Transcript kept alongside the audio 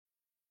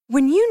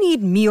When you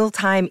need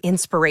mealtime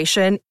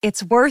inspiration,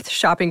 it's worth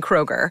shopping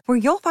Kroger, where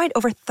you'll find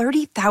over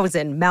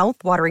 30,000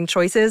 mouth-watering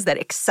choices that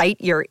excite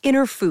your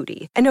inner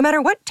foodie. And no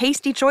matter what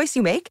tasty choice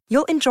you make,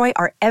 you'll enjoy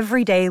our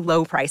everyday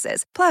low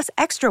prices, plus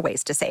extra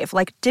ways to save,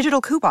 like digital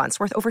coupons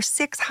worth over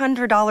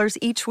 $600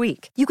 each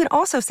week. You can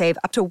also save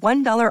up to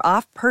 $1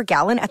 off per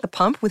gallon at the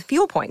pump with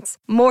fuel points.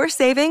 More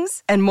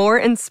savings and more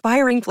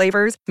inspiring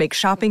flavors make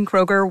shopping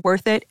Kroger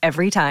worth it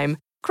every time.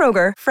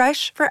 Kroger,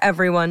 fresh for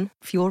everyone.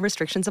 Fuel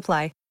restrictions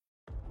apply.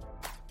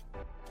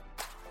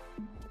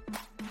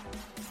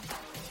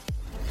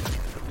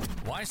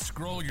 Why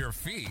scroll your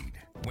feed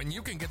when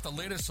you can get the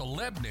latest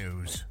celeb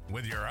news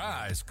with your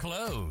eyes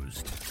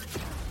closed?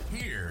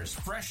 Here's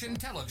fresh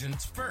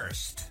intelligence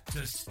first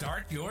to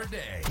start your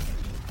day.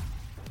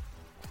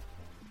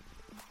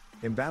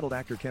 Embattled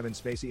actor Kevin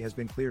Spacey has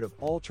been cleared of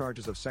all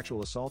charges of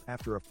sexual assault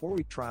after a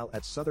 4-week trial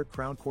at Southwark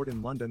Crown Court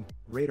in London,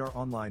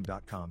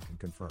 RadarOnline.com can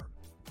confirm.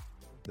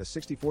 The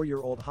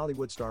 64-year-old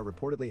Hollywood star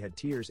reportedly had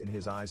tears in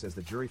his eyes as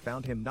the jury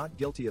found him not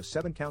guilty of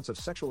 7 counts of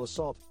sexual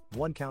assault,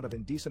 1 count of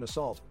indecent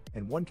assault,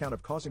 and 1 count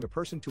of causing a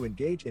person to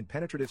engage in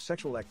penetrative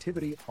sexual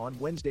activity on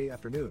Wednesday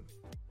afternoon.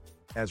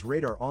 As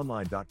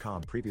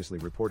RadarOnline.com previously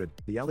reported,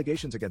 the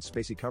allegations against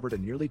Spacey covered a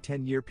nearly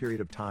 10-year period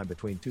of time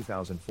between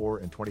 2004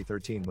 and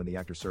 2013 when the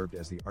actor served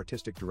as the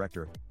artistic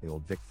director at the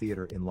Old Vic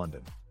Theatre in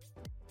London.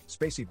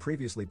 Spacey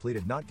previously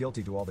pleaded not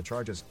guilty to all the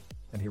charges,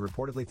 and he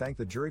reportedly thanked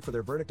the jury for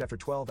their verdict after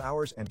 12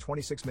 hours and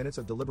 26 minutes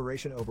of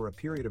deliberation over a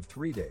period of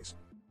 3 days.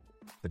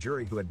 The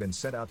jury, who had been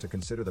sent out to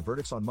consider the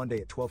verdicts on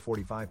Monday at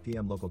 12:45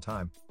 p.m. local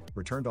time,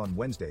 returned on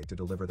Wednesday to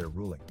deliver their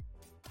ruling.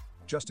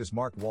 Justice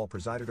Mark Wall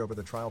presided over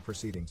the trial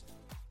proceedings.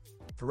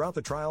 Throughout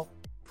the trial,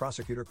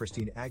 prosecutor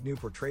Christine Agnew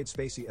portrayed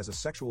Spacey as a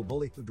sexual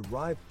bully who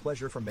derived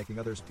pleasure from making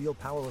others feel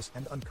powerless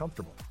and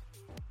uncomfortable.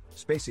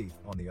 Spacey,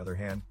 on the other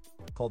hand,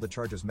 called the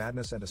charges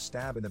madness and a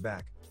stab in the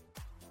back.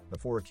 The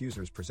 4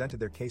 accusers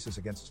presented their cases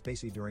against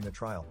Spacey during the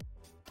trial.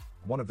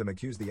 One of them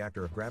accused the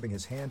actor of grabbing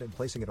his hand and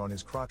placing it on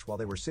his crotch while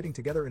they were sitting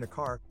together in a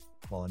car,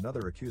 while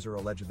another accuser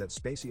alleged that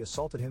Spacey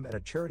assaulted him at a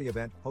charity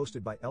event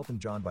hosted by Elton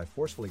John by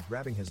forcefully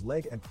grabbing his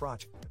leg and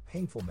crotch in a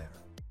painful manner.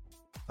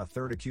 A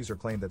third accuser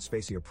claimed that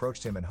Spacey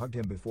approached him and hugged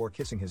him before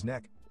kissing his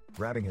neck,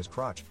 grabbing his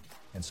crotch,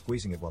 and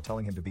squeezing it while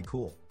telling him to be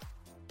cool.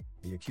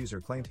 The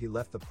accuser claimed he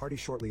left the party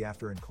shortly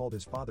after and called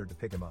his father to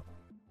pick him up.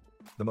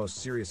 The most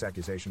serious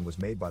accusation was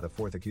made by the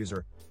 4th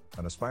accuser,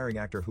 an aspiring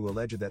actor who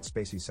alleged that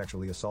Spacey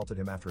sexually assaulted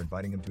him after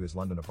inviting him to his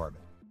London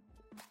apartment.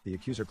 The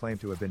accuser claimed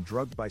to have been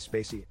drugged by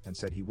Spacey and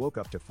said he woke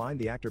up to find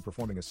the actor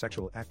performing a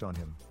sexual act on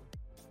him.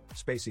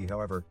 Spacey,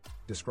 however,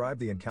 described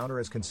the encounter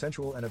as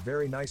consensual and a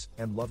very nice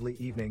and lovely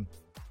evening.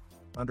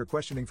 Under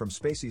questioning from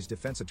Spacey's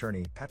defense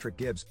attorney, Patrick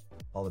Gibbs,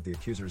 all of the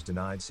accusers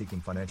denied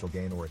seeking financial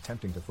gain or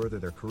attempting to further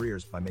their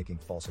careers by making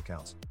false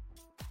accounts.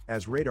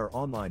 As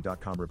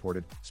RadarOnline.com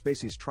reported,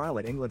 Spacey's trial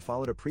in England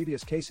followed a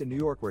previous case in New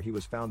York where he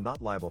was found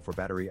not liable for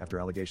battery after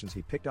allegations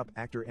he picked up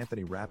actor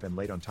Anthony Rapp and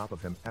laid on top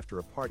of him after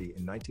a party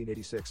in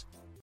 1986.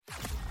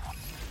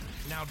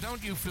 Now,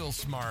 don't you feel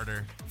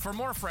smarter? For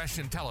more fresh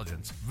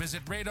intelligence,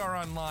 visit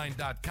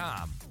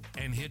RadarOnline.com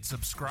and hit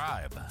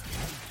subscribe.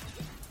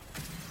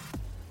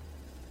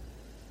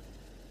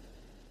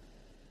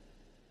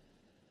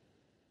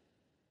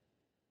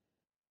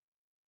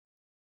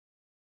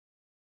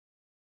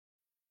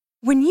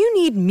 When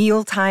you need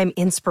mealtime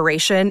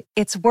inspiration,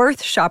 it's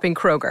worth shopping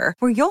Kroger,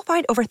 where you'll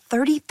find over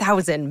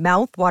 30,000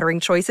 mouth-watering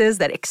choices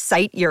that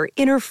excite your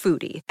inner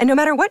foodie. And no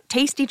matter what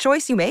tasty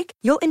choice you make,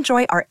 you'll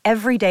enjoy our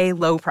everyday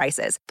low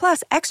prices,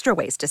 plus extra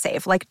ways to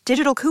save, like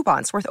digital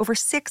coupons worth over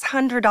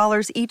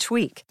 $600 each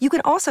week. You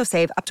can also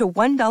save up to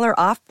 $1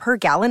 off per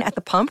gallon at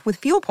the pump with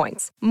fuel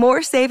points.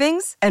 More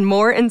savings and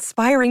more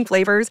inspiring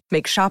flavors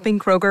make shopping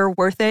Kroger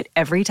worth it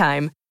every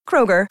time.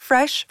 Kroger,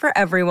 fresh for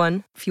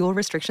everyone. Fuel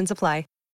restrictions apply.